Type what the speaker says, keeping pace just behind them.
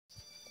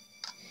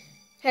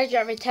Here's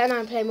your 10.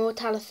 I'm playing more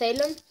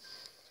Salem.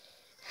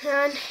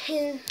 And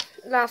in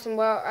last one,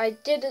 well, I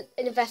did an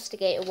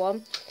investigator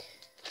one,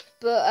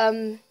 but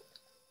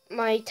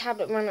my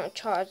tablet ran out of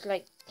charge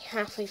like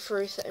halfway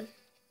through. So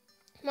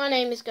my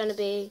name is going to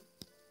be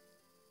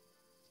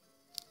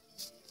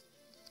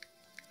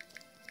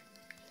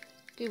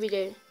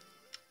Scooby-Doo.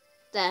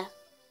 There.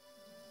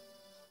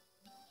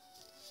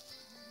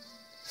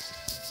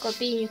 Got to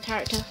be a new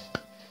character.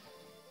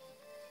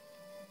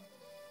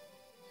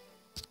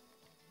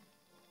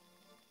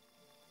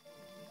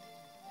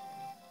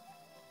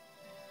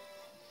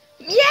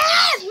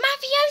 Yes!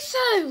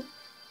 Mafioso!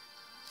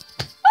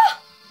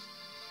 Oh!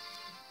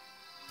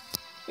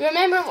 You're a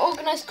member of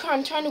organised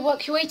crime trying to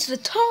work your way to the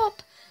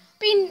top.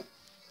 Being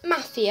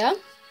mafia,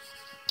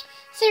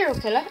 serial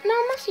killer, and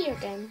now mafia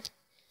again.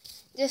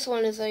 This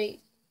one is like,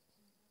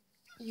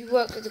 you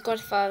work with the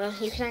Godfather,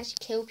 you can actually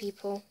kill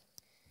people.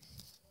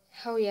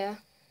 Hell yeah.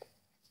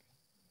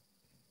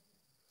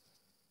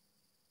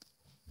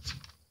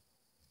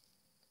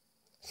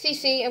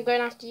 CC, I'm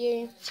going after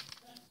you.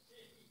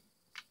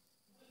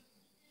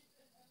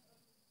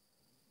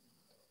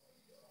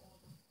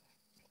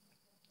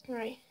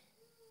 Right.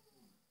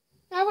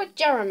 Now about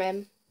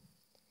Jeremy.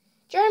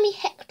 Jeremy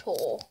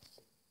Hector.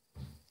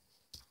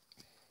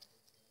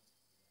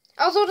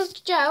 I was ordered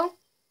to jail.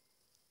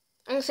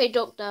 I'm going to say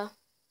doctor.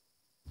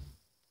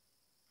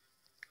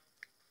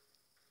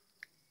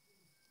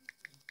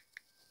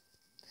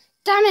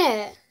 Damn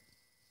it!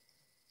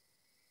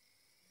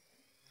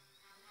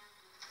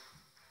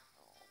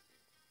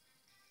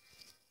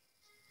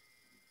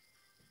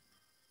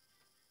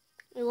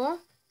 What?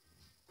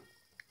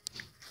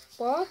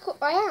 What?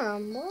 I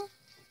am. What?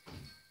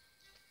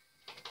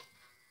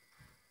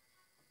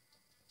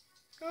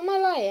 How am I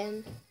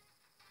lying?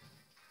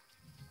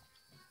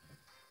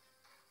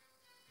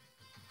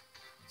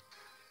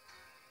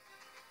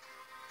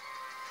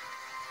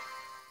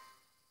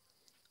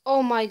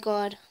 Oh my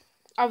god.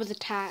 I was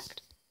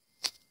attacked.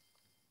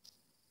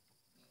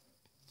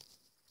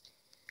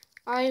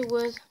 I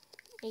was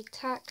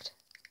attacked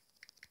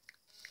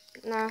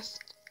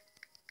last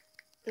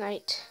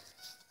night.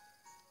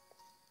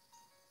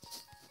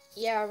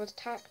 Yeah, I was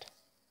attacked.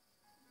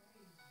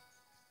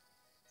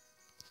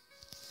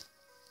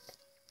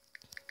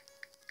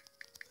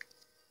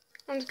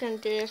 I'm just gonna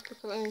do this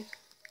because I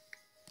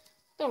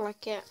don't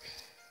like it.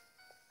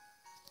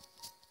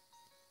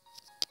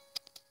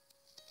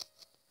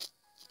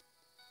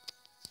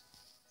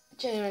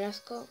 Anyway, let's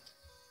go.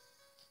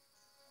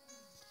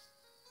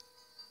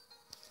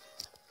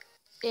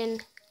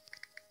 In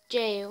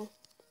jail.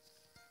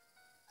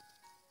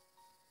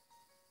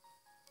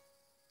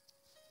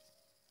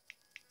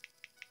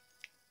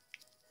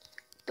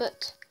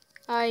 But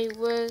I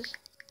was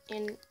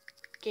in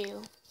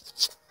jail.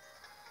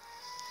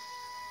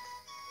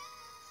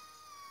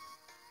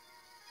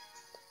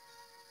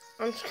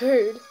 I'm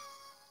screwed.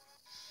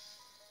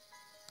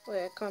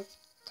 Wait, I can't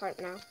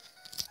type now.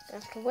 I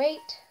have to wait.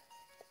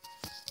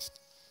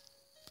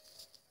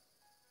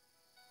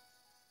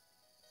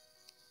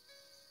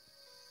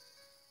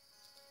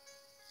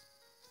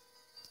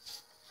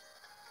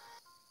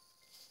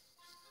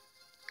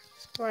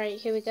 Right,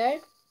 here we go.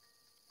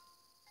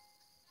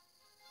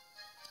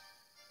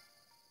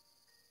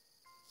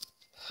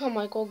 Oh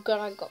my god,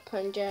 I got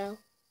put in jail.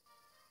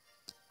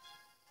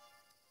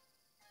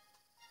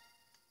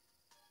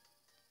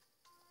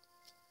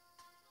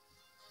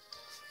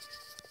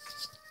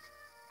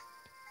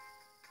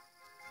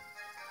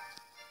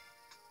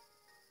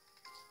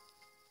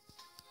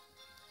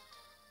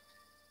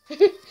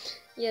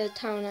 Yeah, the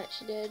town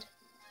actually did.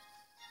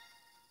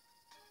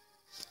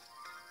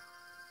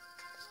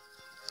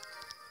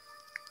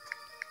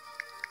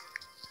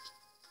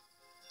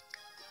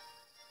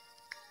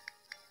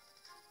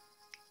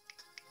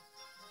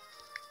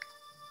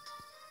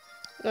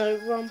 No,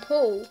 Ron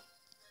Paul.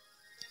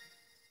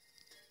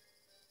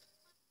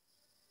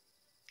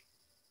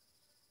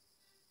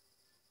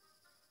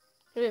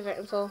 Who are we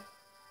voting for?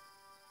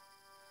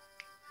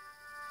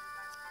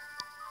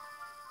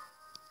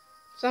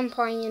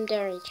 Vampire and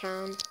Dairy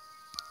Charm.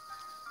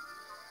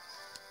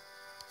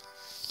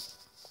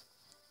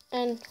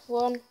 And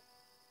one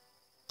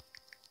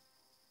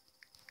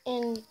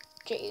in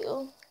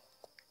jail.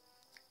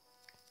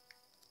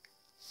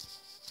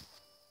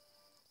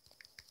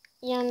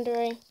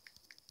 Yandere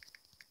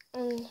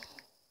and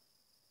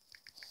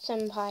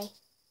Senpai.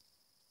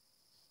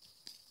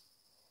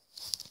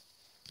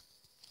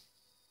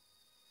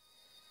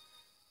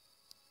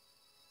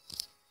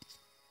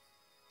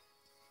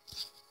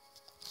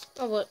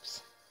 Oh,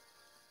 whoops.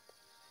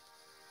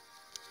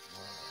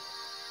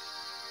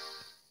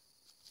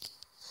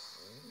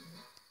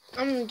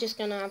 I'm just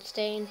gonna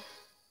abstain.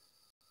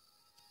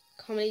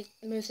 Comedy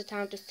moves the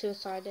town to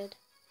suicided.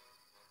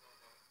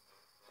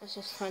 That's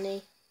just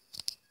funny.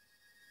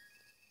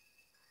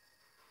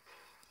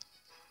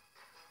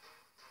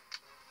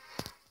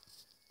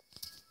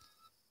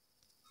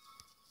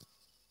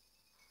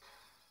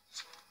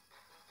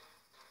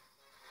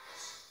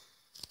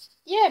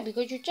 Yeah,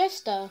 because you're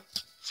Jester.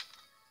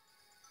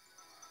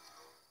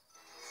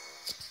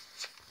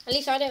 At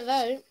least I didn't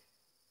vote.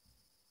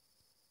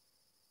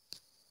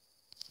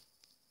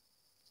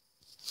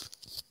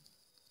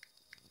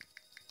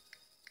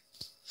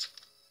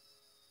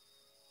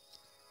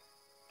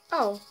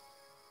 Oh.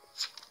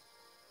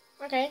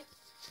 Okay.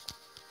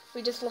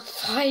 We just lost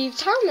 5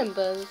 town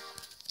members.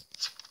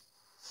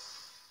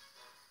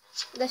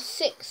 There's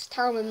 6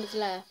 town members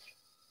left.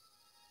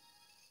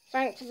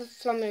 Thanks for the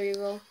flummery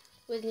roll.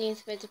 With me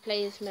supposed to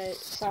play this mode.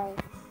 Sorry.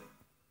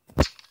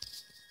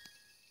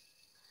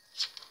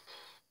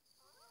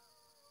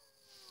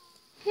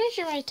 Here's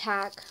your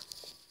attack.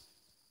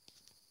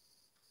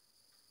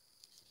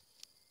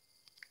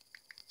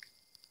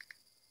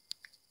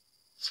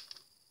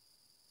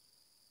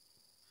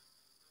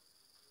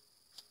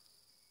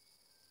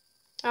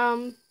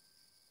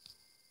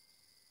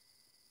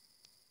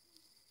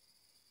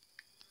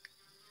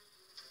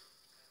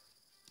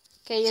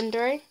 Okay,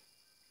 Yandere.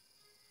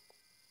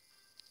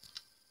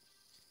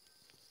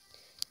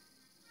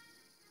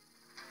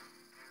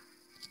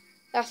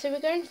 That's who we're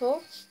going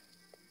for.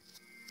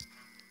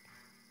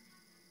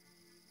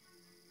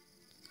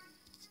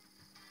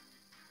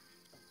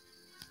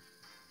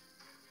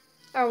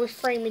 Oh, we're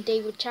framing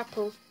David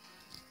Chapel.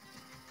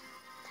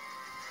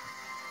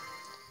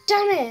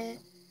 Damn it!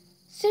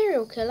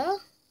 Serial killer?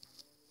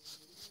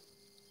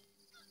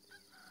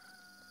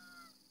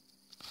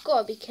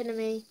 Gotta be kidding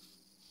me.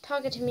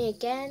 Targeting me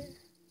again?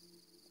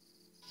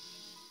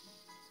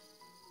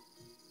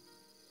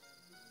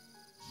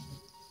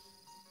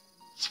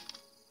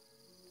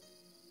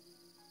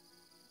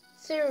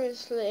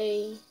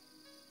 Seriously?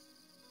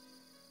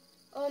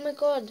 Oh my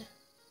god.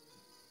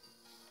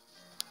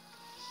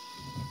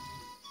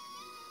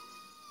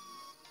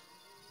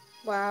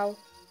 Wow.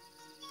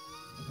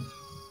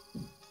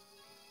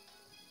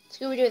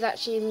 Scooby-Doo is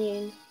actually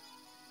immune.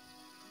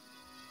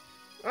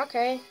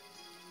 Okay.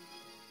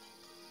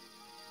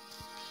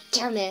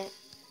 Damn it.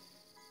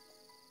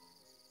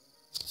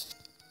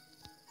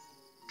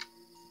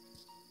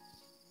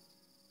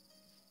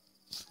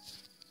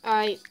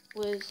 I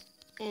was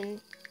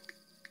in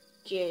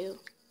jail.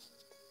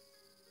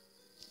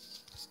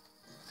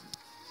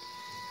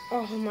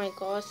 Oh my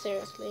god,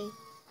 seriously.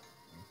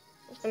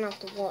 I'm gonna have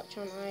to watch,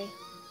 aren't I?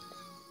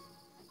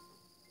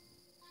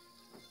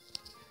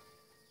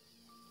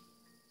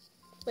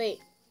 Wait.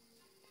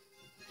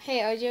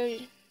 Hey, I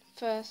do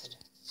first.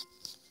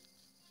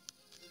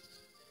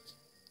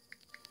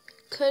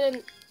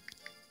 Couldn't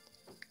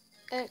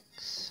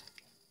execute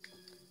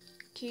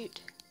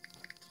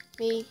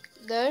me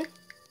though.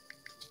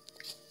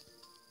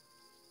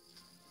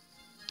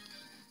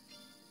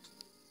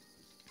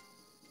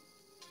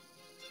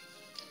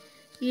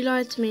 You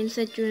lied to me and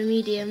said you're a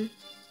medium.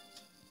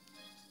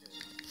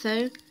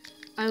 So,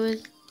 I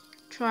was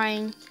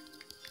trying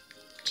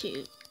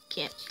to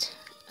get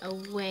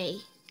away.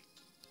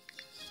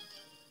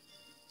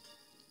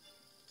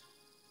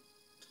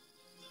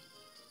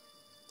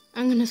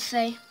 I'm gonna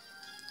say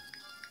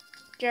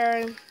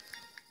Jerome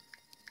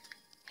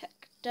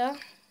Hector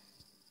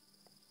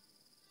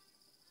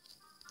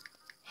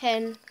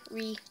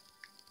Henry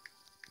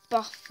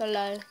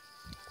Buffalo.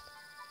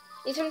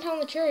 He's gonna tell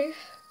the truth.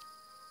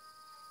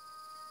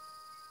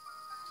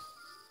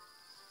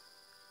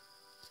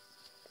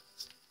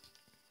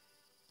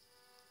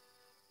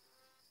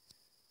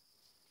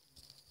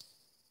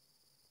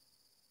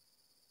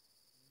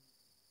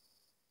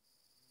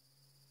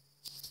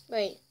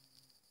 Wait.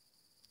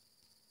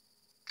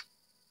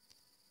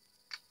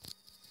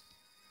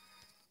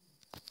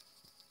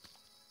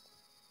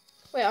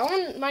 Wait, I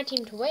want my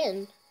team to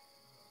win.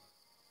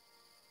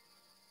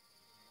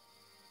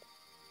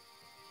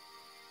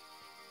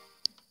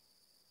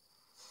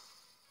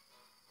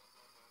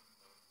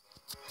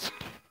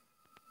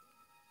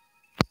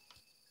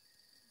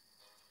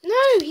 No,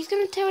 he's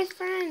gonna tell his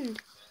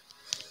friend.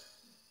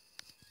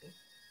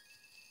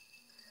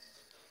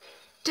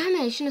 Damn it,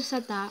 I shouldn't have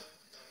said that.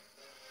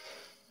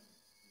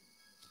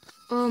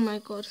 Oh my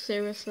god,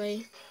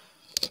 seriously.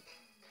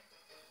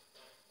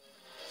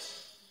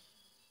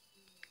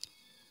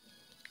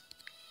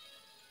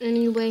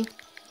 Anyway,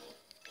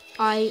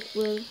 I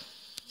was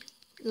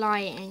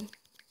lying.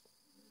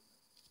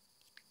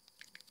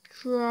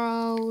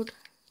 Trolled.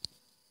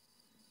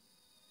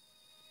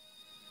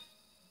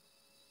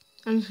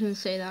 I'm just gonna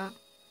say that.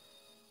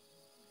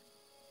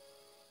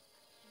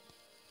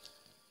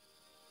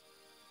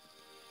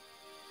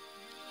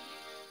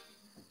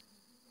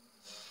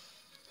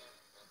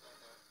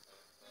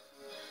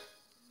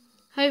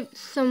 Hope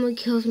someone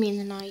kills me in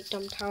the night,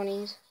 dumb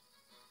townies.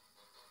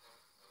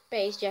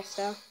 Bet he's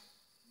Jester.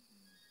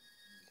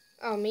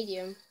 Oh,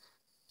 medium.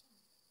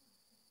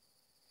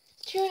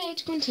 Too late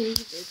to continue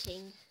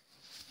voting.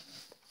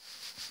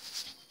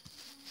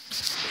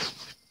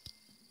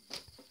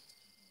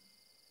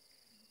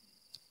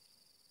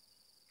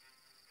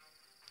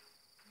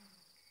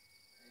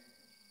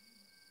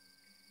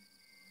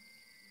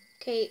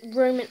 Okay,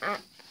 Roman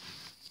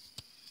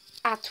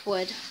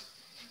Atwood.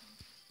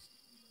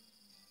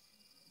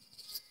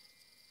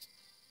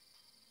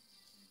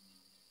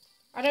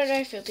 I don't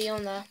know if it'll be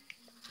on there.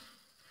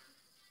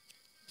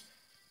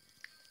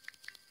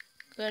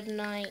 Good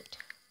night,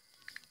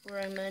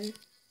 Roman.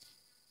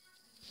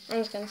 I'm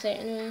just gonna say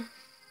it anyway.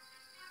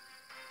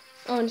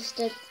 Oh,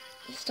 instead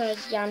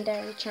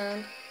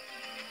Yandere-chan.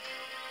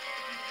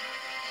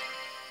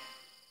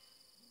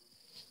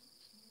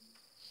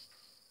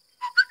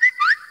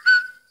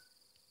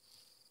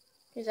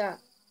 Who's that?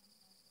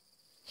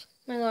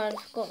 My god,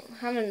 I forgot. I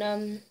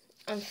haven't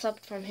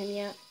unsubbed from him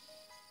yet.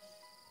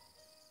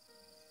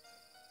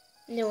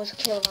 There was a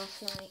kill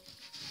last night.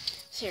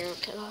 Serial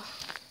killer.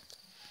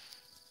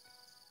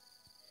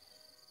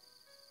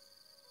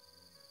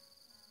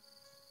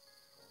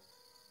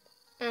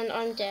 And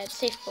I'm dead.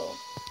 Safe ball.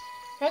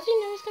 How does he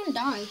know he's gonna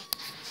die?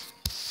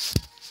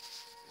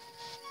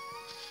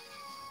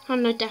 Oh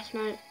no, Death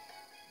Note.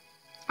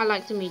 I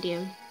like the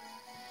medium.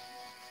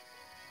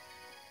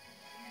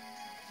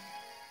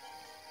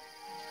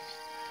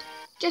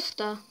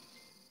 Jester.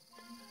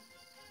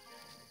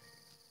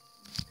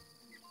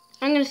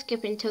 I'm gonna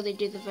skip it until they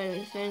do the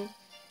voting thing.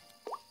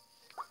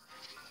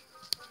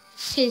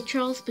 Okay, the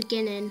trial's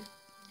beginning.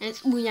 And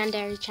it's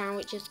Yandere-chan,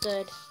 which is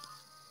good.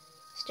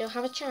 Still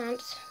have a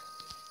chance.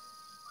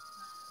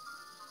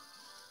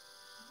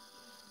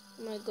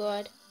 Oh my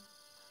god.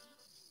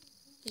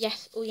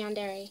 Yes,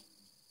 Yandere.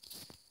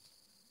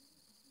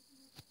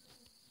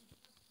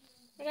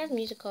 I have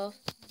music off.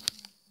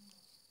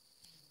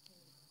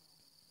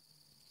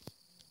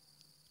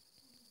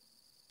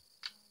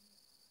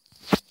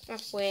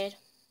 That's weird.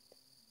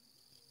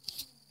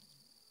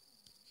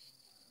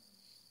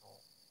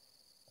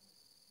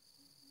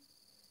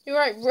 You're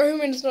right,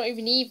 Roman's not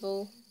even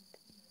evil.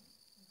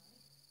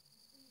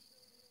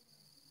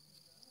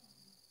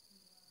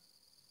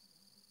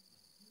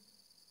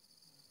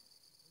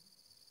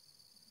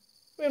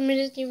 Roman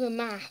isn't even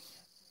math.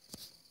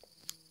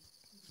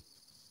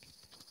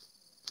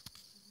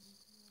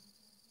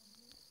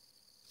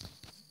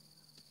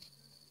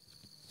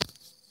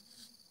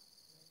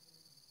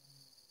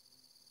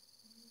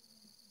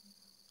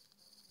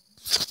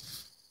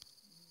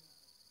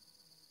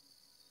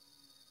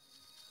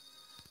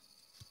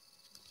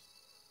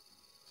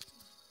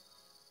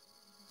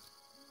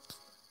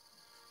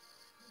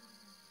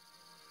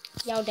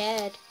 Y'all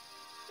dead.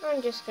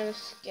 I'm just gonna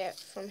skip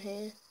from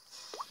here.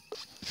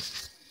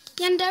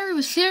 Yandere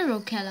was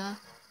serial killer.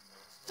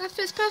 That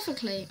fits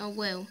perfectly. I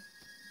will.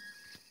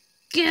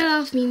 Get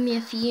off me,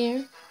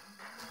 mafia.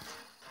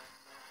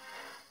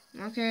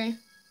 Okay.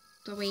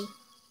 Sorry.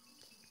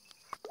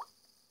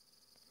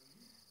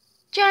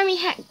 Jeremy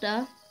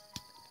Hector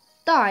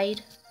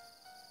died.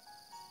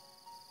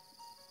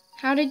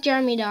 How did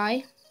Jeremy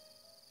die?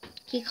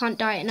 He can't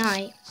die at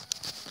night.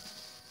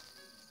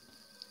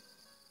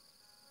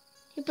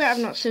 He better have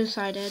not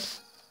suicided.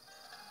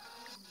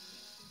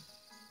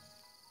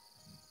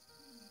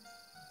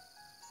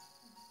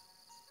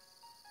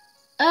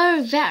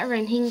 Oh,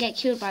 veteran. He can get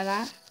killed by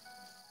that.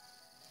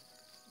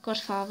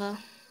 Godfather.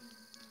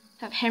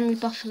 Have Henry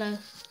Buffalo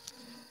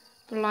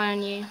rely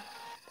on you.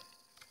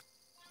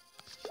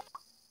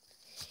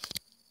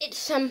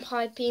 It's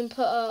Senpai being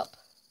put up.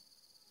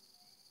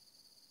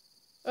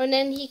 And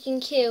then he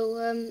can kill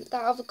that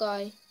other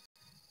guy.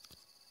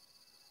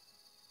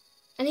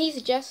 And he's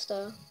a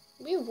jester.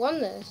 We won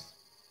this.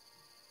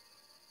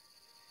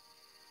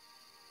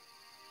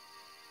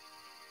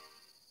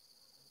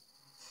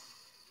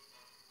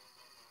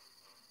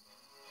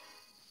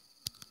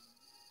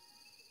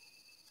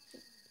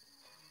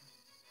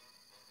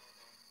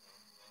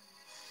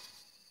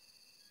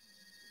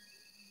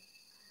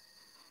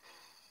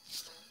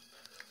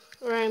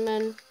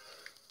 Roman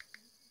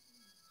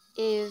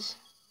is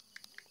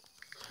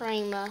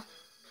Kramer.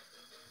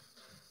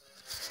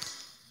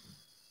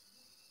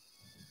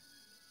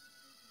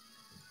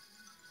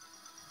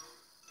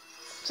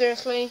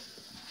 Seriously?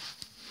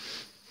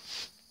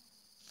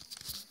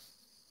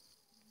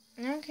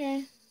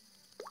 Okay.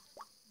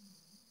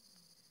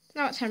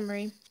 Now it's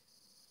Henry.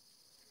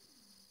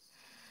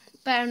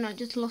 Better not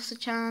just lost a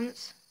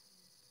chance.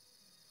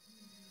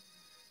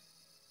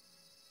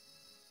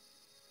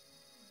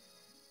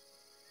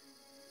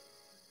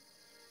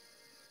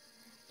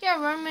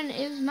 Yeah, Roman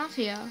is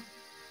mafia.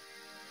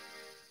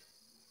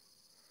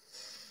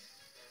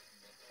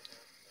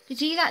 Because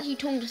he's actually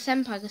talking to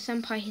Senpai, because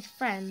Senpai his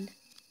friend.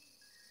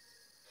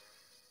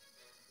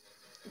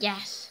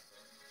 Yes.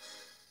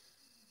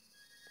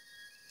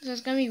 So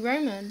it's going to be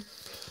Roman.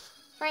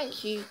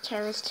 Thank you,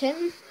 Terrorist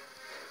Tim.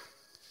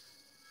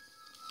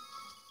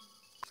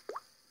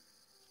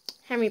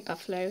 Henry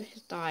Buffalo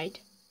has died.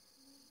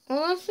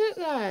 Well, that's it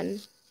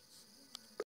then.